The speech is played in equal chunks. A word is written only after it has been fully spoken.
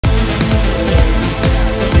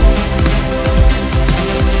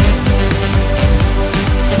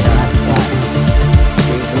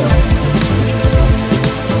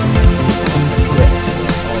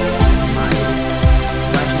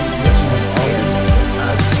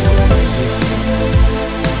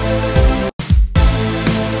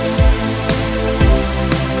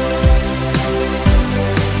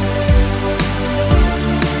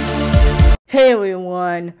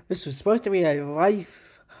everyone. This was supposed to be a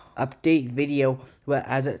life update video, but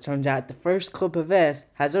as it turns out, the first clip of this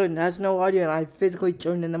has no audio, and I physically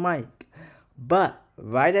turned in the mic. But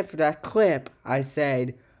right after that clip, I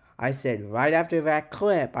said right after that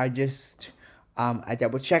clip, I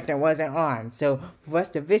double checked and it wasn't on. So for the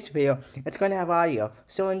rest of this video, it's gonna have audio.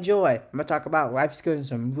 So enjoy. I'm gonna talk about life skills and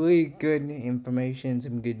some really good information,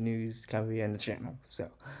 some good news coming on the channel. So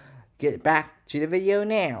get back to the video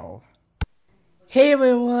now. Hey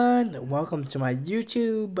everyone, welcome to my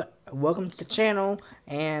YouTube, welcome to the channel,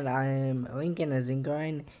 and I am Lincoln as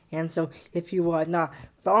Zinkine. And so if you are not,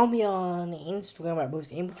 follow me on Instagram. I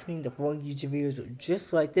post in between the 4 YouTube videos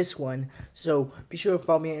just like this one. So be sure to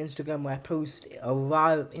follow me on Instagram where I post a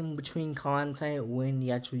lot of in between content when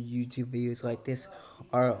the actual YouTube videos like this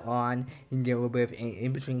are on. You can get a little bit of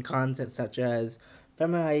in between content such as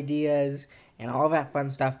family ideas and all that fun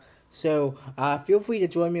stuff. So, feel free to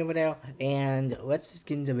join me over there, and let's just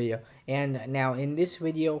get into the video. And now, in this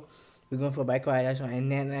video, we're going for a bike ride, and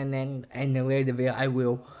then later in the video, I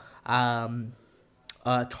will,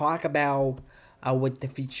 talk about, what the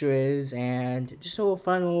feature is, and just a little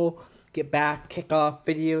fun little kick-off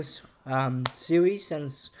videos, series,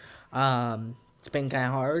 since, it's been kind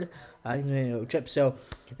of hard, trip. So,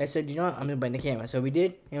 I said, you know what, I'm gonna bring the camera. So we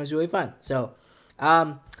did, and it was really fun. So,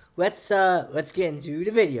 let's get into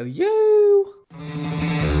the video.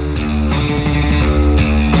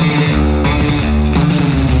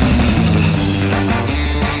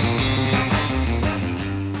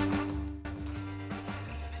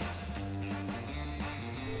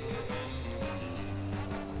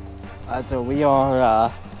 So we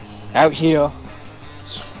are out here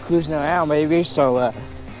cruising around, baby. So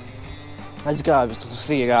let's go. Let's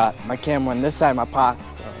see. I got my camera on this side of my pocket.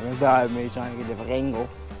 This side of me trying to get a different angle,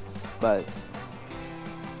 but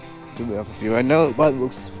do we have a few? I know it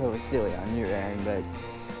looks really silly on your end, but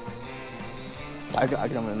I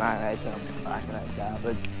can only mind right there back like that.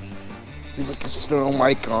 But there's like a stern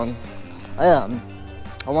mic on. I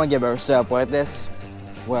want to get better set up like this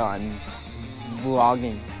while I'm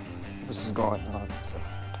vlogging. This is going on. So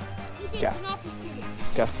yeah.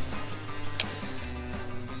 Go.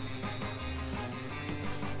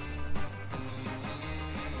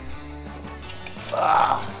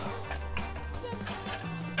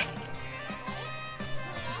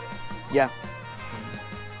 Yeah.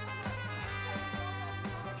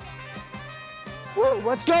 Woo,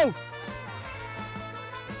 let's go.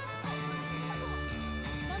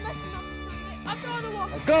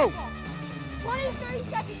 Let's go. 20 to 30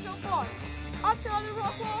 seconds so far. Up the other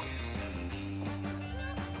rock wall.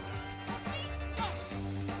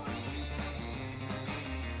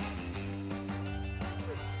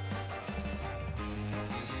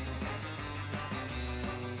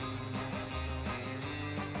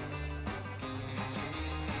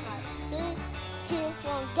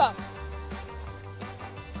 Go.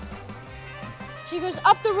 She goes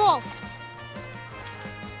up the roll.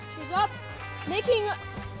 She's up, making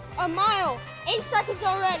a mile. 8 seconds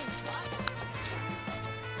already.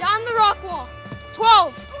 Down the rock wall.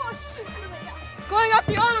 12. Oh, shit. Going up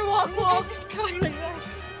the other rock wall. Just going like that.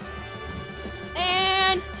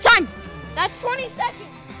 And time. That's 20 seconds.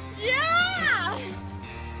 Yeah.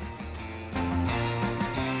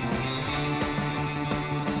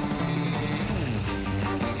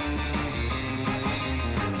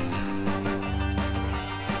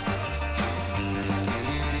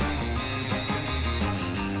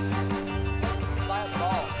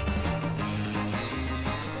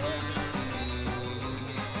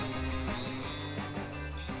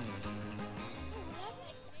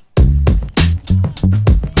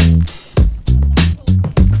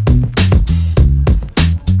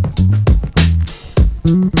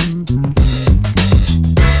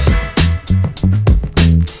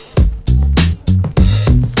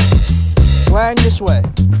 Land this way.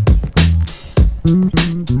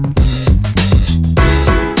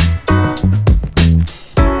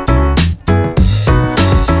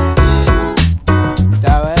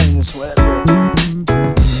 This way.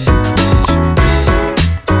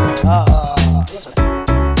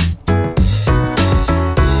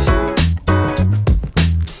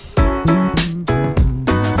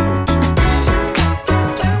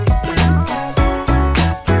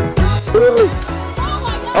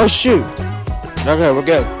 Oh shoot. Okay, we're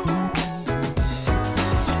good.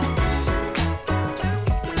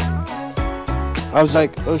 I was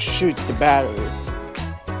like, oh shoot, the battery.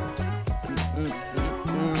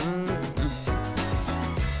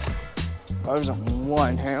 There's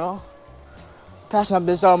one here. Passing up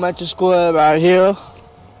this elementary school right here.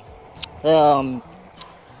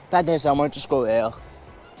 That is elementary school here.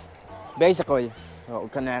 Basically, Little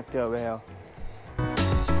connector over here.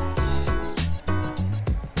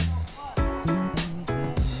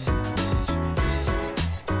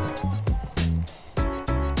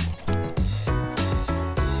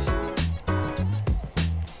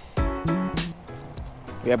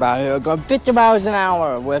 We're about here going 50 miles an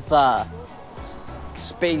hour with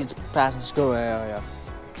speeds passing school area.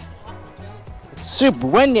 It's super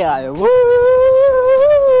windy out here. Woo!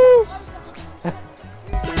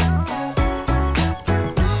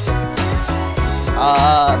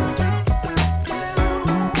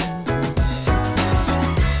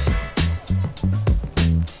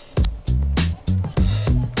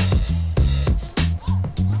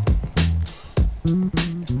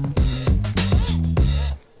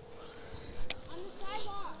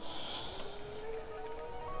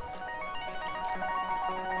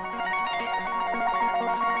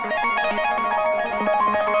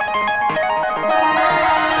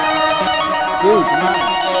 Dude, come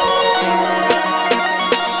on.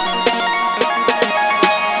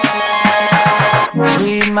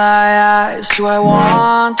 Read my eyes, do I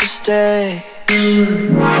want to stay?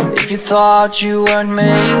 If you thought you weren't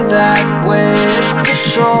made that way, it's the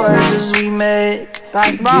choices we make.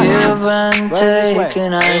 Give and take,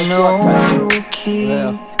 and I know you will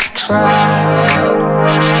keep trying.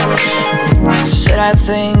 Said I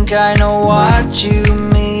think I know what you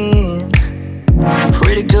mean.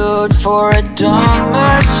 Pretty good for a dumb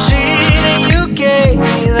machine. And you gave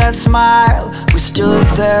me that smile. We stood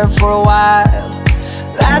there for a while.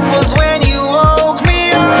 That was when you woke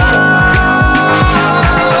me up.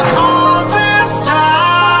 All this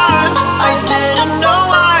time I didn't know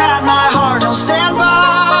I had my heart on standby.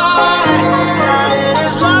 That it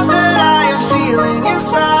is love that I am feeling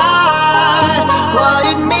inside. What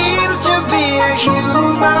it means to be a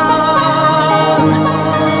human.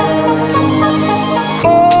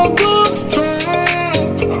 All this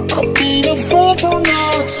time I've been a fool for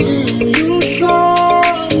not seeing you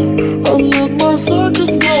shine. I let my circus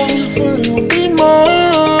know you say you'll be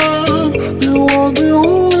mine. You are the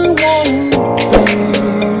only one who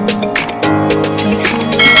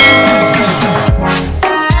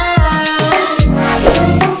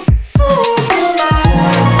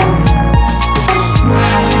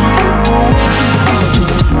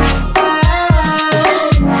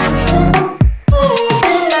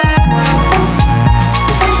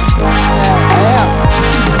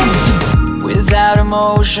without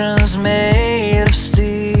emotions made of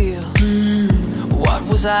steel. What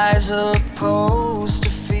was I supposed to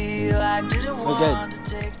feel? I didn't want to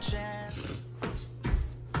take chances.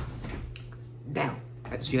 Now,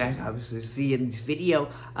 as you guys obviously see in this video,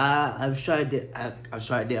 I was trying a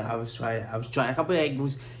couple of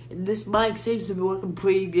angles, and this mic seems to be working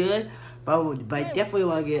pretty good, but I definitely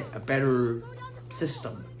want to get a better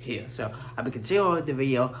system here. So I've been continuing the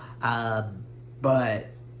video, but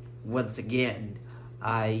once again,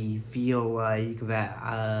 I feel like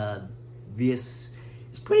that this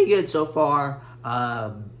is pretty good so far,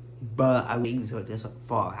 but I think so it doesn't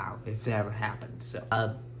fall out if that ever happens. So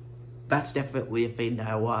that's definitely a thing that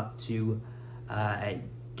I want to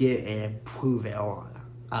get and improve it on.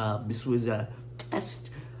 This was a test,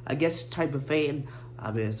 I guess, type of thing.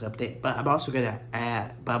 It's an update, but I'm also going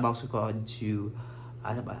to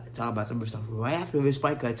talk about some more stuff right after this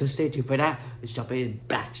bike cut, so stay tuned for that. Let's jump in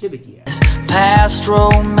back to the video. Past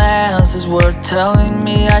romances were telling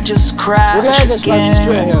me I just crashed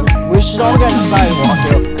again. We should all get on the sidewalk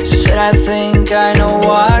here. Said I think I know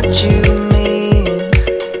what you mean.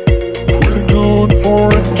 pretty good for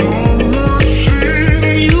a dumb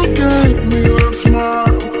machine. You gave me that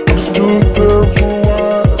smile. I stood there for a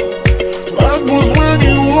while. That was when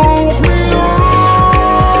you woke me up.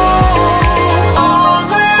 All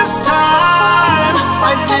this time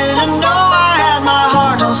I didn't know I had my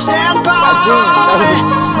heart on standby.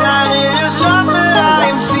 That it is love that I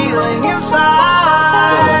am feeling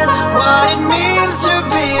inside. What it means to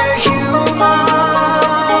be a human.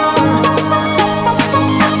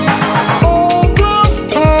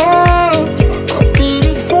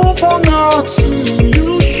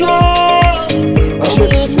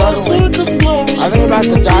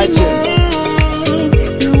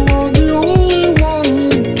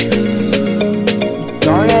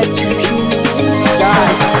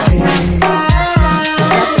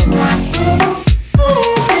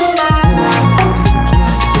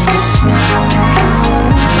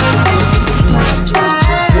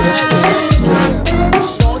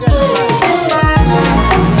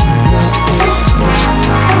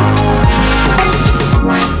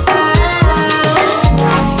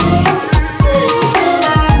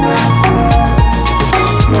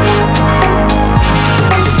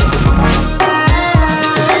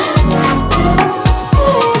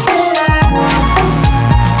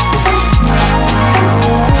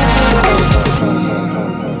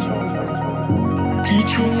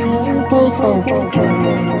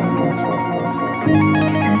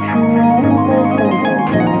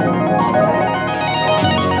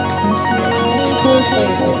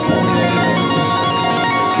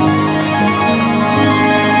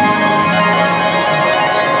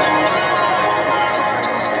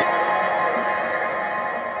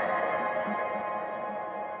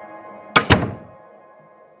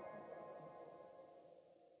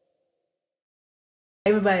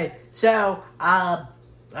 everybody, so, I'm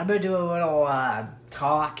gonna do a little,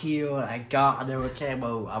 talk here. I got another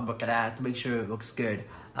camera I'm looking at to make sure it looks good.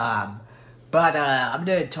 I'm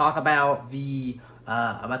gonna talk about the, the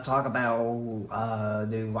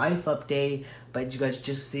life update, but you guys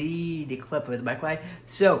just see the clip of the microwave.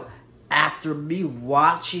 So, after me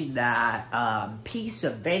watching that, piece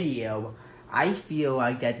of video, I feel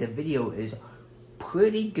like that the video is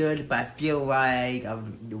pretty good, but I feel like I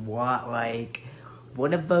want like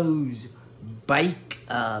one of those bike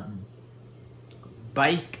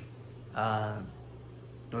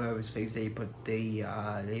those things they put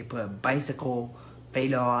a bicycle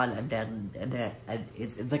thing on, and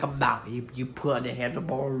it's like a mount you put on the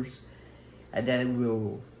handlebars, and then it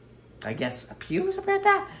will, I guess, appear or something like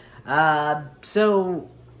that. So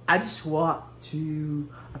I just want to,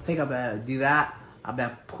 I think I'm gonna do that. I'm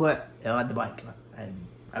gonna put it on the bike, and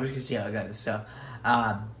I'm just gonna see how it goes. So,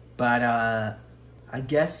 I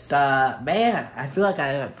guess, man, I feel like I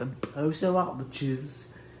have been posting a lot, which is,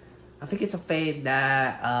 I think it's a thing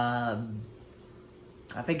that,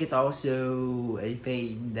 I think it's also a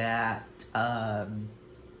thing that,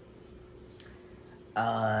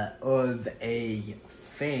 of a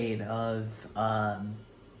thing of,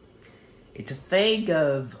 it's a thing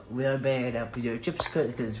of where man up your chips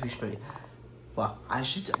because we well, I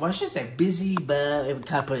should say busy, but it would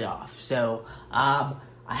kind of put it off. So, I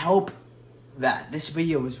hope that this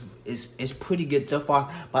video is pretty good so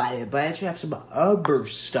far, but I actually have some other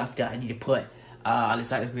stuff that I need to put on the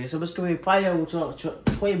side of the video. So this going to be probably over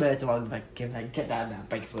 20 minutes long if I get that in that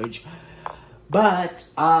bike footage. But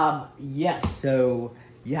yeah, so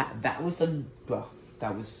yeah, that was the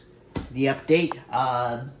update.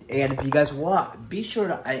 And if you guys want, be sure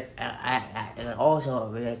to and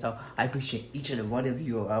also I appreciate each and every one of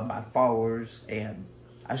you, my followers, and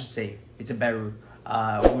I should say it's a better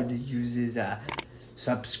word to use is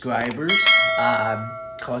subscribers. I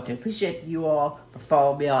appreciate you all for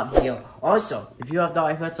following me on here. Also, if you have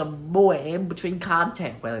not heard some more in between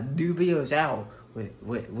content, where a new video is out, when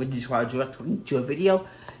you just want to direct link to a video,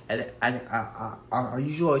 and I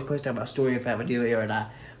usually always post about a story if I have a new video, and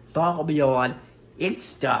follow me on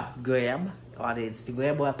Instagram. On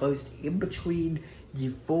Instagram, where I post in between the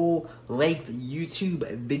full-length YouTube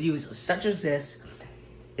videos such as this.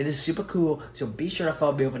 It is super cool, so be sure to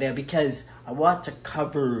follow me over there because I want to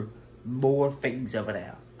cover more things over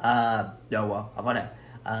there. I want to,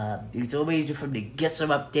 it's always easy for me to get some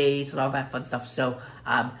updates and all that fun stuff, so,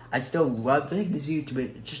 I still love things YouTube,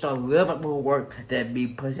 it's just a little bit more work than me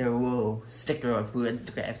putting a little sticker on through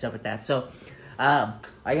Instagram and stuff like that. So, I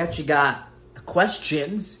actually got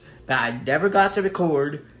questions that I never got to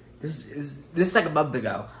record. This is like a month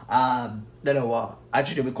ago. I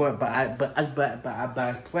actually did record, but I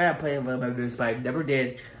plan on playing one of my videos, but I never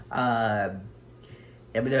did. I'm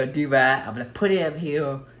gonna do that. I'm gonna put it in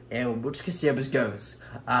here, and we're just gonna see how this goes.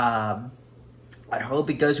 I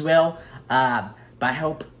hope it goes well. But I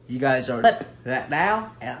hope you guys are that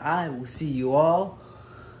now, and I will see you all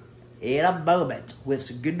in a moment with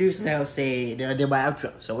some good news, and I'll say I'll do my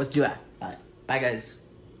outro. So let's do that. Alright, bye guys.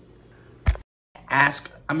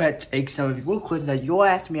 I'm gonna take some of the real questions that you all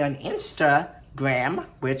asked me on Instagram,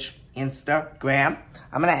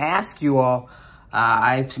 I'm gonna ask you all.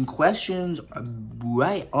 I have some questions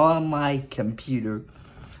right on my computer,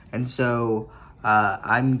 and so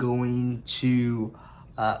I'm going to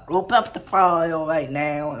open up the file right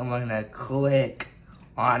now, and we're gonna click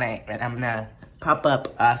on it, and I'm gonna pop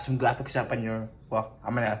up some graphics up on your. You know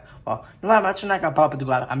what, I'm actually not gonna pop up the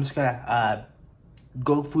graphics. I'm just gonna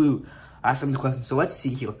go through some of the questions. So let's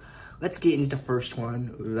see here. Let's get into the first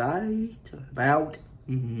one right about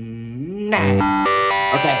now.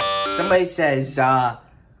 Okay, somebody says,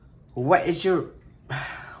 what is your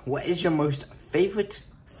most favorite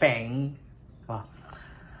thing? Well,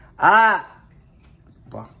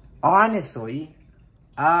 honestly,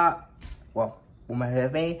 my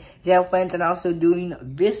favorite thing is having friends and also doing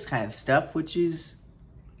this kind of stuff, which is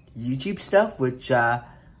YouTube stuff, which I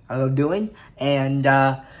love doing. And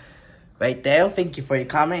right there, thank you for your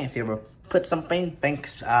comment. If you ever put something,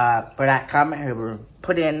 thanks for that comment. Whoever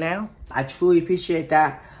put it in now, I truly appreciate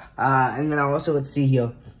that. And then also, let's see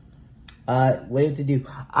here. What to do?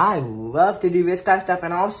 I love to do this kind of stuff,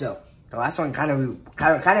 and also the last one kind of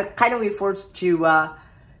refers to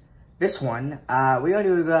this one. We're gonna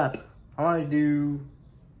do it up. I want to do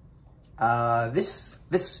this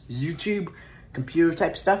YouTube computer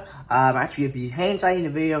type stuff. Actually, if you hang inside in the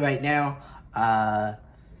video right now,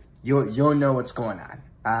 you'll know what's going on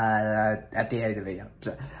at the end of the video.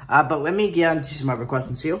 So, but let me get on to some other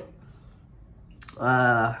questions here.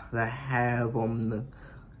 I have on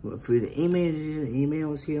through the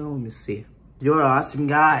emails here. Let me see. You're an awesome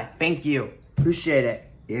guy. Thank you. Appreciate it.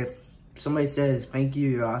 If somebody says thank you,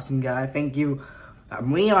 you're an awesome guy. Thank you.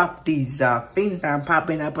 I'm reading off these things that are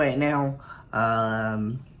popping up right now.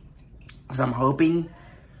 So I'm hoping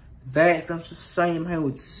that I'm the same. I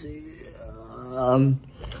would say.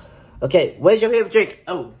 Okay, what is your favorite drink?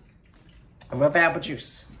 Oh, I love apple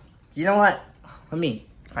juice. You know what? Let me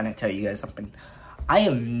kind of tell you guys something. I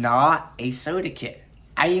am not a soda kid.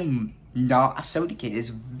 I am not a soda kid. It's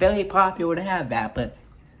very popular to have that, but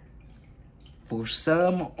for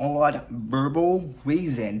some odd verbal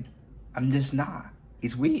reason, I'm just not.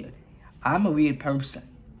 It's weird. I'm a weird person.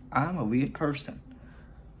 I'm a weird person.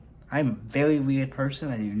 I'm a very weird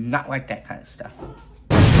person. I do not like that kind of stuff.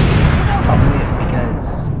 I don't know if I'm weird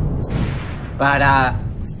because... But,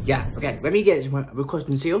 yeah. Okay, let me get a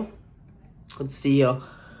question here. Let's see, oh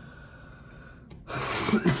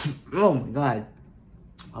my god.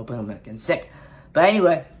 I'll put him back in sick. But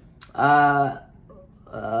anyway,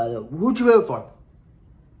 who'd you vote for?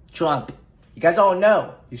 Trump. You guys all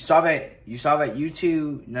know. You saw that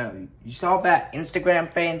YouTube, no, you saw that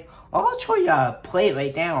Instagram thing. I'll try to play it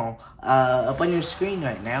right now, up on your screen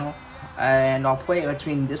right now. And I'll play it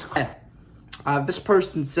between this clip. This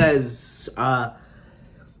person says,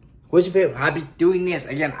 what's your favorite hobby? Doing this.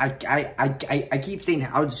 Again, I keep saying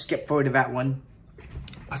I'll just skip forward to that one.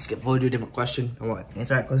 I'll skip forward to a different question. I want to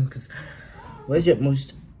answer that question because what is your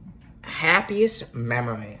most happiest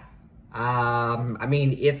memory? I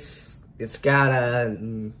mean, it's got a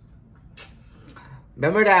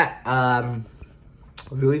remember that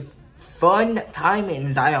really fun time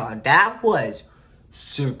in Zion. That was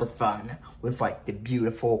super fun with like the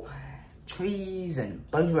beautiful trees and a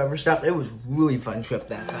bunch of other stuff. It was really fun trip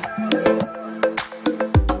that time.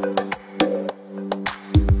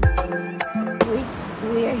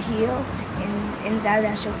 We are here in Zion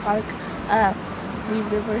National Park,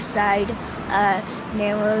 Riverside,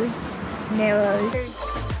 Narrows.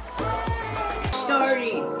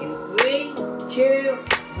 Starting in 3, 2,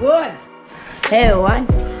 1. Hey everyone,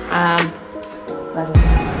 I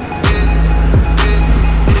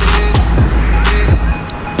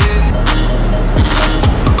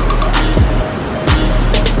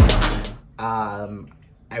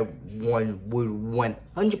would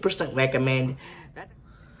 100% recommend that.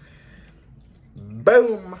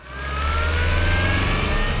 Boom.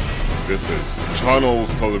 This is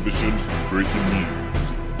Channels Television's breaking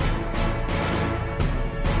news.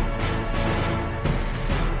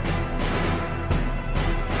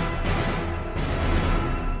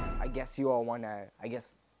 I guess you all want to,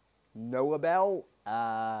 know about,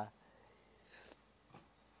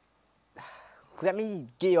 let me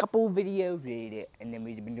get a couple videos rated, and then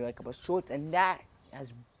we've been doing a couple shorts, and that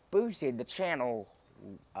has boosted the channel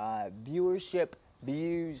viewership,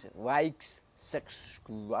 views, likes,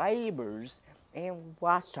 subscribers, and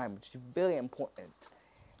watch time, which is very important.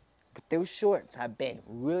 But those shorts have been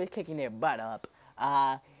really kicking their butt up.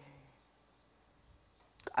 I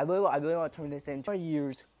really want to turn this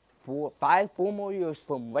into 4 more years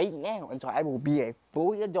from right now until I will be a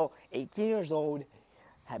fully adult, 18 years old,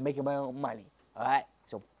 making my own money. Alright,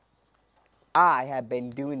 so I have been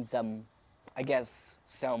doing some, I guess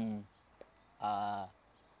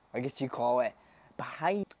you call it,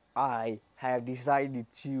 behind. I have decided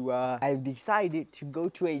to go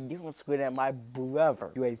to a different school than my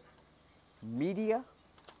brother. Do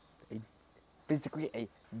physically a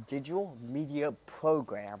digital media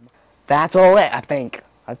program. That's all it, I think.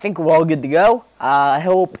 I think we're all good to go. I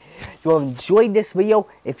hope you all enjoyed this video.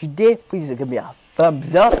 If you did, please give me a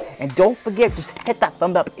thumbs up, and don't forget, just hit that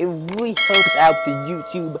thumbs up. It really helps out the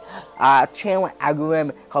YouTube channel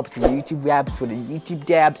algorithm, helps the YouTube apps for the YouTube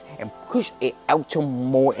dabs, and push it out to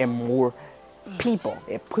more and more people.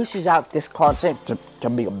 It pushes out this content to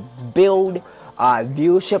build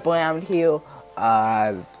viewership around here.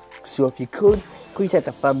 So if you could, please hit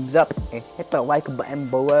the thumbs up and hit the like button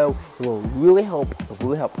below. It will really help. It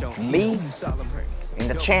will help me in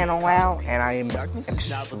the channel out, and I am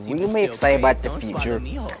extremely excited about the future.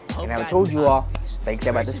 And I told you all, thanks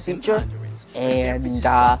about this feature. And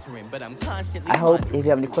I hope if you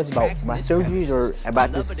have any questions about my surgeries or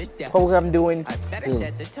about this program I'm doing,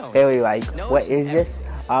 very like, what is this?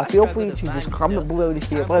 Feel free to just comment below this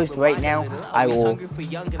video post right now. I will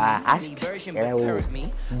ask, and I will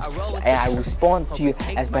respond to you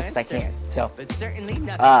as best as I can. So,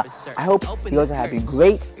 I hope you guys are having a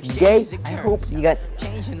great day. I hope you guys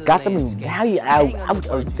got some value out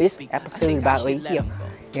of this episode about right here.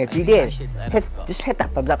 And if you did, just hit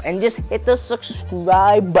that thumbs up and just hit the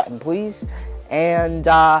subscribe button, please. And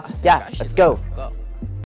yeah, let's go.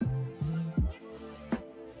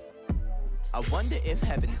 I wonder if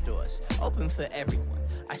heaven's doors open for everyone.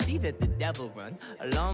 I see that the devil run along